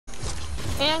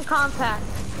And compact.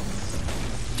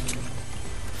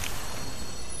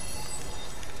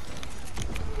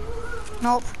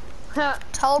 Nope.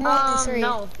 Tell them only 3.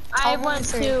 No. I went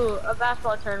to a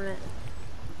basketball tournament.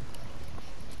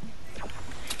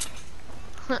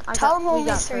 Tell them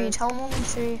only 3. Tell them only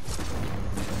 3.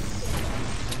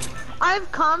 I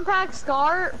have compact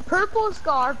scar, purple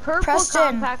Preston.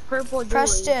 compact, purple jewelry.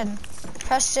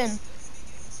 Preston.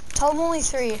 Tell them only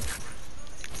 3.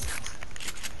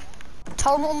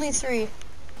 Tell them only 3.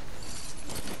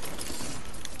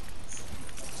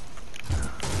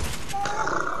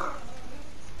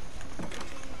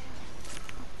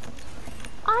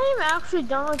 I am actually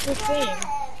done with this game.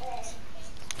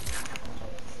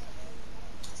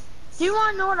 Do you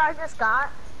want to know what I just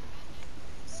got?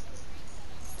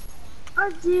 A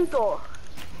deagle.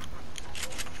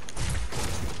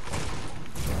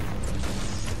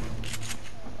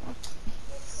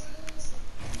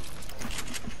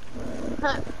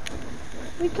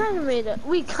 We kind of made a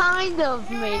huge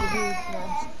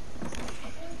mess.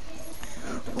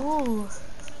 Ooh.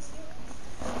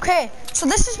 Okay, so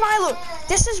this is my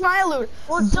loot.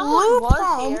 Well, Blue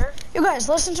pump. here. You guys,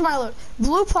 listen to my loot.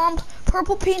 Blue pump,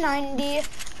 purple P90,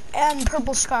 and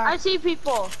purple scar. I see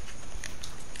people.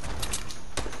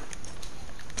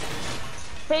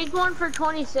 Page 1 for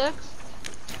 26.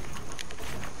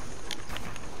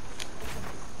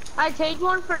 I take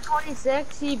one for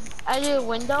 26. He edited a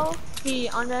window. He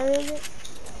unedited it.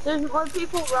 There's more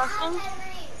people rushing.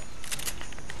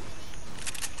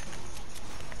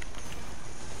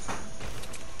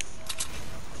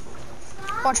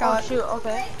 Watch out. Oh shoot,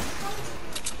 okay.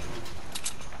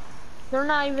 They're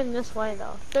not even this way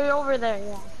though. They're over there,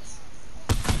 yeah.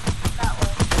 That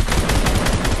way.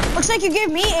 Looks like you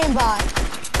gave me aimbot.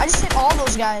 I just hit all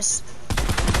those guys.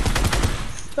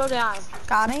 So did I.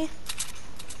 Got me.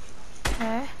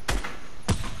 Okay.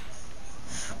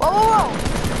 Whoa, whoa, whoa!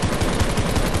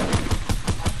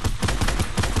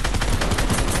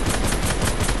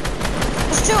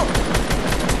 There's 2.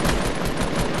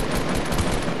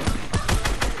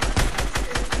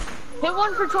 Hit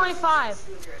one for 25.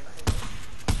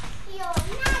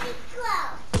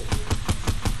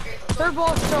 They're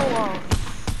both so low.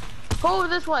 Go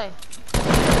this way.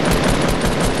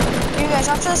 You guys,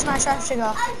 after this match, I have to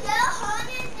go.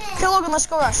 Okay, Logan, let's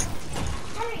go rush.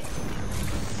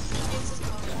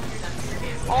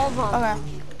 All of them. Okay.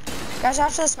 Guys,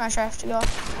 after this match, I have to go.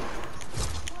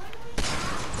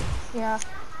 Yeah.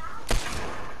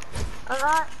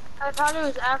 I thought it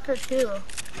was after 2.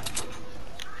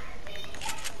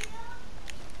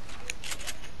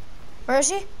 Where is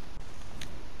he?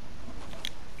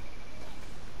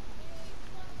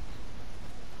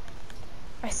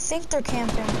 I think they're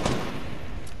camping.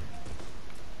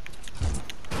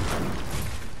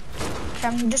 Okay,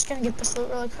 I'm just gonna get this loot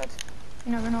really quick.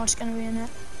 You never know what's gonna be in it.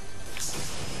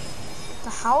 The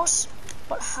house?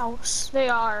 What house? They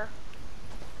are.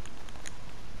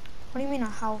 What do you mean a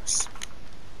house?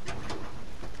 I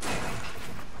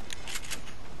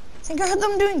think I heard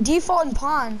them doing default and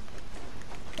pawn.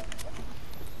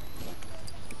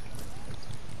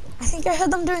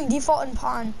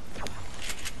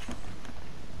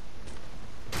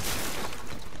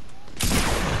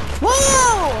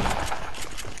 Whoa!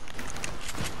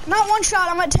 Not one shot,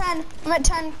 I'm at 10.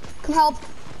 Come help.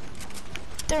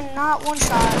 They're not one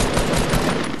shot.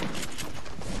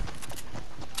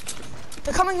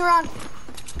 They're coming around.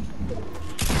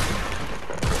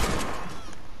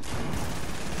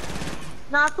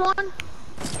 Knocked one.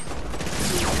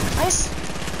 Nice.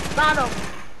 Got him.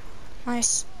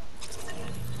 Nice.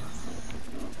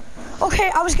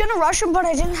 Okay, I was gonna rush him, but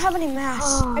I didn't have any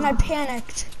mats, and I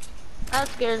panicked. That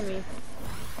scared me.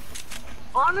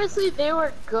 Honestly, they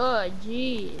were good.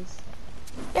 Jeez.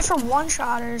 Yeah, for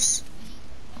one-shotters.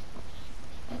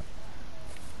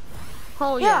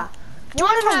 Oh yeah. Do you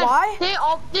want to know why?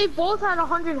 They both had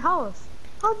 100 health.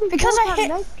 How'd they Because both have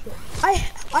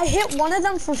medkits? I hit one of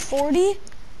them for 40,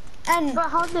 and But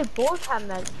how'd they both have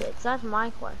medkits? That's my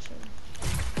question.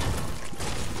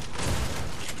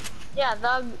 Yeah,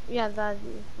 that'd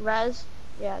be res.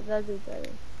 Yeah, that'd be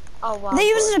better. Oh wow. they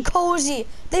used a cozy.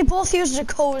 They both used a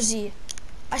cozy.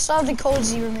 I saw the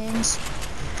cozy remains.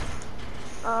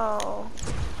 Oh.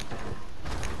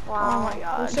 Wow. Oh my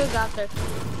god. We should have got there.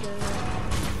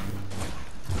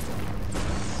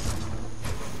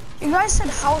 You guys said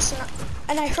house,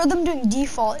 and I heard them doing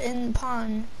default in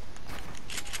pawn.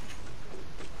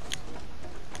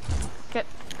 Okay.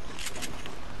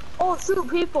 Oh, 2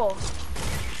 people.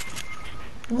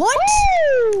 What?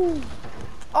 Woo!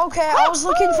 Okay, I was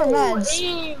looking for meds.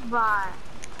 Aimbot.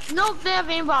 Nope, they have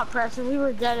aimbot press, and we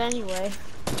were dead anyway.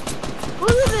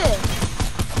 Look at this.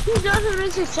 he doesn't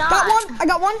miss a shot. Got one. I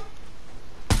got one.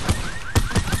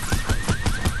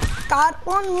 Got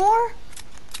one more.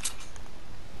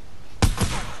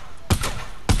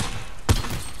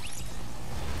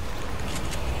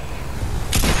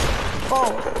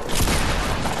 Oh.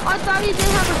 I thought he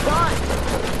didn't have a gun.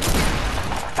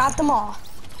 Got them all.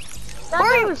 That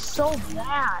guy was so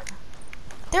bad.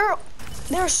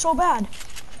 They're so bad.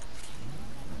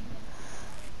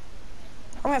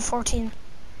 I'm at 14.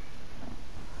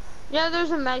 Yeah,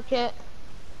 there's a med kit.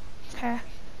 Okay.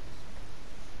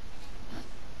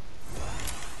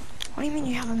 What do you mean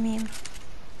you have a meme?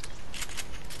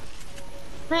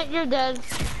 Nick, you're dead.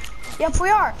 Yep, we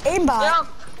are. Aimbot. Yep.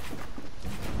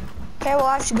 Okay, well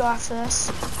I have to go after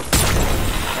this.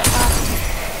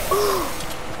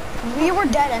 We were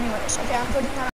dead anyways. Okay, I'm putting that